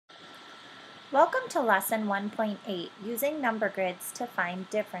Welcome to Lesson 1.8, Using Number Grids to Find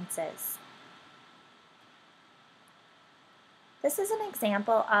Differences. This is an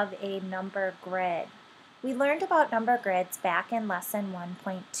example of a number grid. We learned about number grids back in Lesson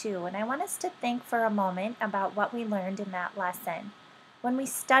 1.2, and I want us to think for a moment about what we learned in that lesson. When we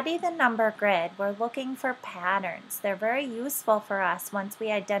study the number grid, we're looking for patterns. They're very useful for us once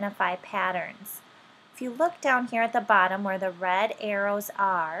we identify patterns. If you look down here at the bottom where the red arrows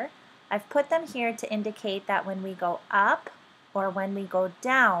are, I've put them here to indicate that when we go up or when we go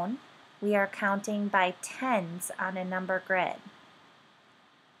down, we are counting by tens on a number grid.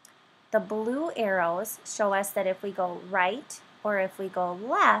 The blue arrows show us that if we go right or if we go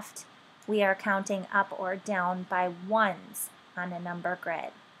left, we are counting up or down by ones on a number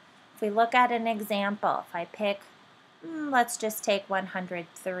grid. If we look at an example, if I pick, let's just take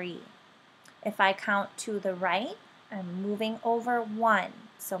 103. If I count to the right, I'm moving over 1.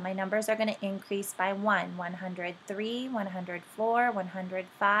 So my numbers are going to increase by 1. 103, 104,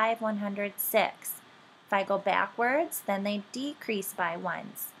 105, 106. If I go backwards, then they decrease by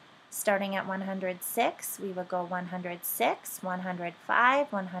ones. Starting at 106, we would go 106,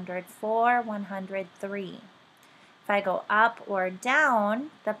 105, 104, 103. If I go up or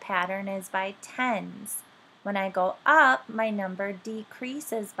down, the pattern is by tens. When I go up, my number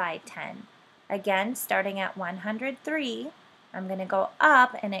decreases by 10. Again, starting at 103, I'm going to go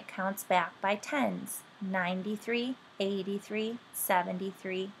up and it counts back by tens. 93, 83,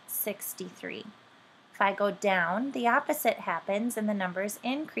 73, 63. If I go down, the opposite happens and the numbers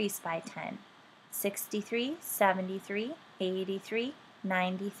increase by 10. 63, 73, 83,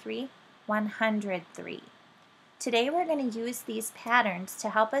 93, 103. Today we're going to use these patterns to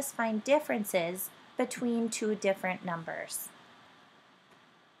help us find differences between two different numbers.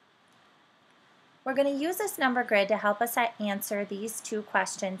 We're going to use this number grid to help us answer these two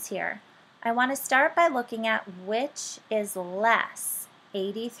questions here. I want to start by looking at which is less,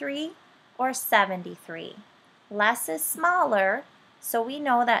 83 or 73. Less is smaller, so we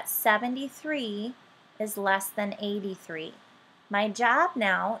know that 73 is less than 83. My job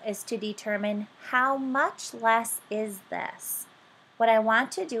now is to determine how much less is this. What I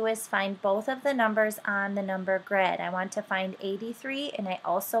want to do is find both of the numbers on the number grid. I want to find 83 and I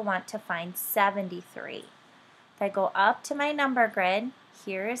also want to find 73. If I go up to my number grid,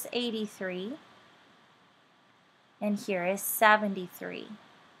 here is 83 and here is 73.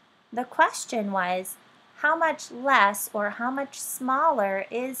 The question was, how much less or how much smaller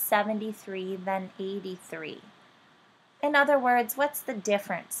is 73 than 83? In other words, what's the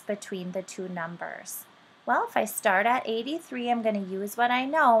difference between the two numbers? Well, if I start at 83, I'm going to use what I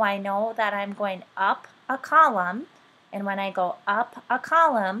know. I know that I'm going up a column, and when I go up a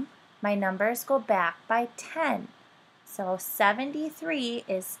column, my numbers go back by 10. So 73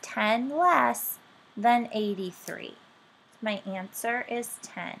 is 10 less than 83. My answer is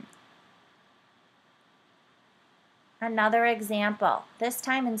 10. Another example. This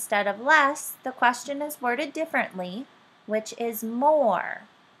time, instead of less, the question is worded differently, which is more,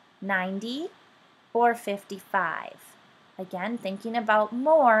 90 or 55. Again, thinking about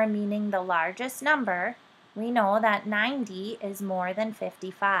more, meaning the largest number, we know that 90 is more than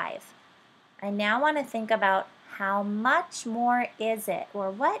 55. I now want to think about how much more is it, or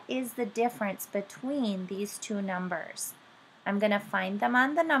what is the difference between these two numbers. I'm going to find them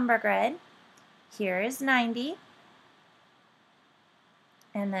on the number grid. Here is 90,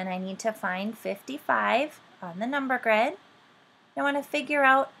 and then I need to find 55 on the number grid. I want to figure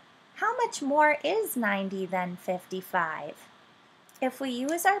out how much more is 90 than 55? If we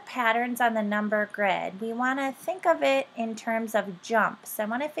use our patterns on the number grid, we want to think of it in terms of jumps. I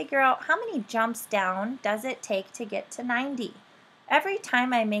want to figure out how many jumps down does it take to get to 90. Every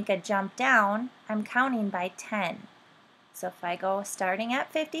time I make a jump down, I'm counting by 10. So if I go starting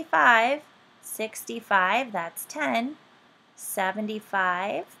at 55, 65, that's 10,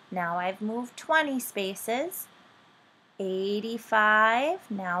 75, now I've moved 20 spaces,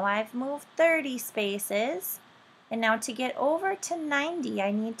 85, now I've moved 30 spaces, and now to get over to 90, I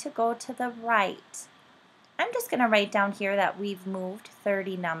need to go to the right. I'm just going to write down here that we've moved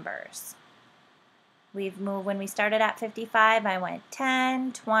 30 numbers. We've moved, when we started at 55, I went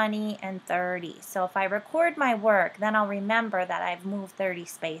 10, 20, and 30. So if I record my work, then I'll remember that I've moved 30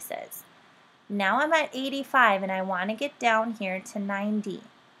 spaces. Now I'm at 85, and I want to get down here to 90.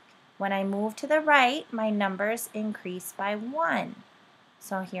 When I move to the right, my numbers increase by 1.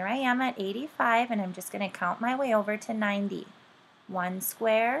 So here I am at 85, and I'm just going to count my way over to 90. 1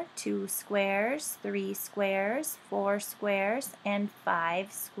 square, 2 squares, 3 squares, 4 squares, and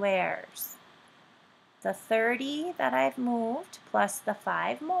 5 squares. The 30 that I've moved plus the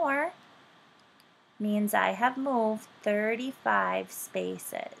 5 more means I have moved 35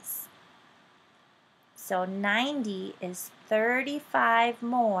 spaces. So 90 is 35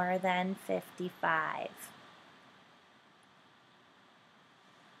 more than 55.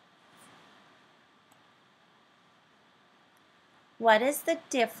 What is the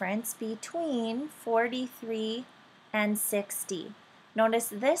difference between 43 and 60? Notice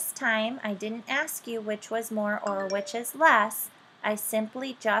this time I didn't ask you which was more or which is less. I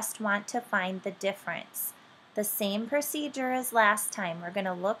simply just want to find the difference. The same procedure as last time. We're going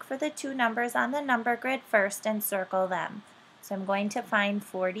to look for the two numbers on the number grid first and circle them. So I'm going to find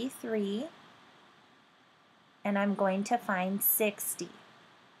 43 and I'm going to find 60.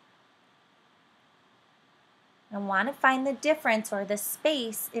 I want to find the difference or the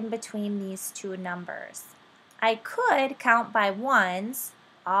space in between these two numbers. I could count by ones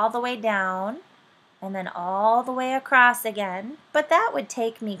all the way down and then all the way across again, but that would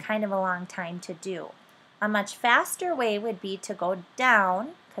take me kind of a long time to do. A much faster way would be to go down,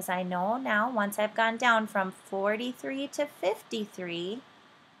 because I know now once I've gone down from 43 to 53,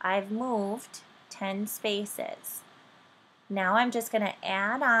 I've moved 10 spaces. Now I'm just going to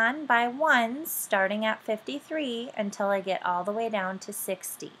add on by ones starting at 53 until I get all the way down to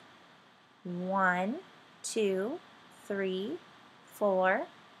 60. 1, 2, 3, 4,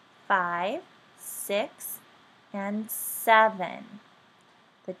 5, 6, and 7.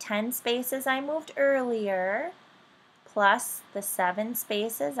 The 10 spaces I moved earlier plus the 7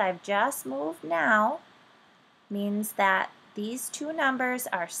 spaces I've just moved now means that these two numbers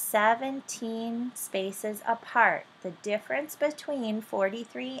are 17 spaces apart. The difference between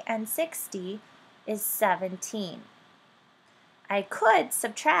 43 and 60 is 17. I could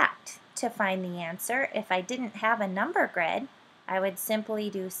subtract to find the answer. If I didn't have a number grid, I would simply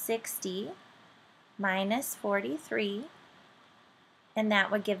do 60 minus 43, and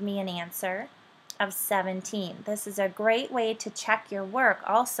that would give me an answer of 17. This is a great way to check your work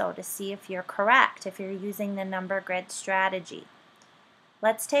also to see if you're correct, if you're using the number grid strategy.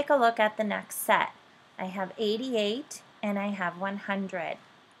 Let's take a look at the next set. I have 88 and I have 100.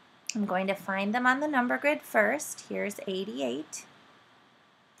 I'm going to find them on the number grid first. Here's 88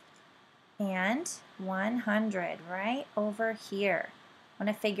 and 100 right over here. I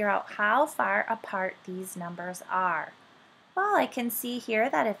want to figure out how far apart these numbers are. Well, I can see here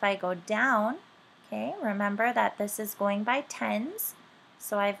that if I go down, okay, remember that this is going by tens,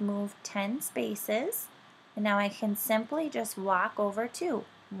 so I've moved 10 spaces, and now I can simply just walk over 2,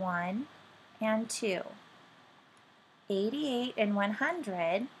 1 and 2. 88 and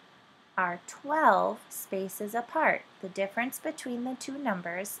 100 are 12 spaces apart. The difference between the two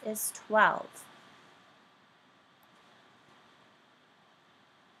numbers is 12.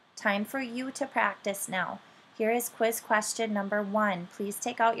 Time for you to practice now. Here is quiz question number 1. Please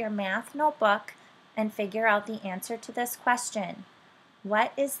take out your math notebook and figure out the answer to this question.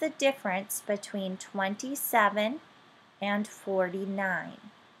 What is the difference between 27 and 49?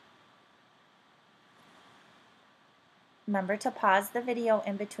 Remember to pause the video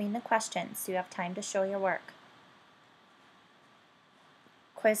in between the questions so you have time to show your work.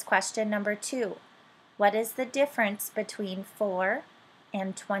 Quiz question number 2. What is the difference between 4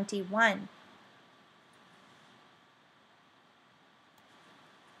 and 21?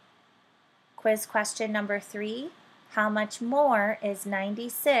 Quiz question number 3. How much more is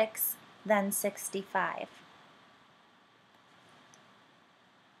 96 than 65?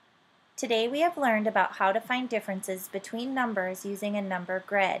 Today we have learned about how to find differences between numbers using a number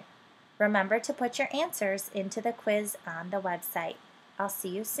grid. Remember to put your answers into the quiz on the website. I'll see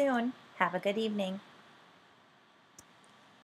you soon. Have a good evening.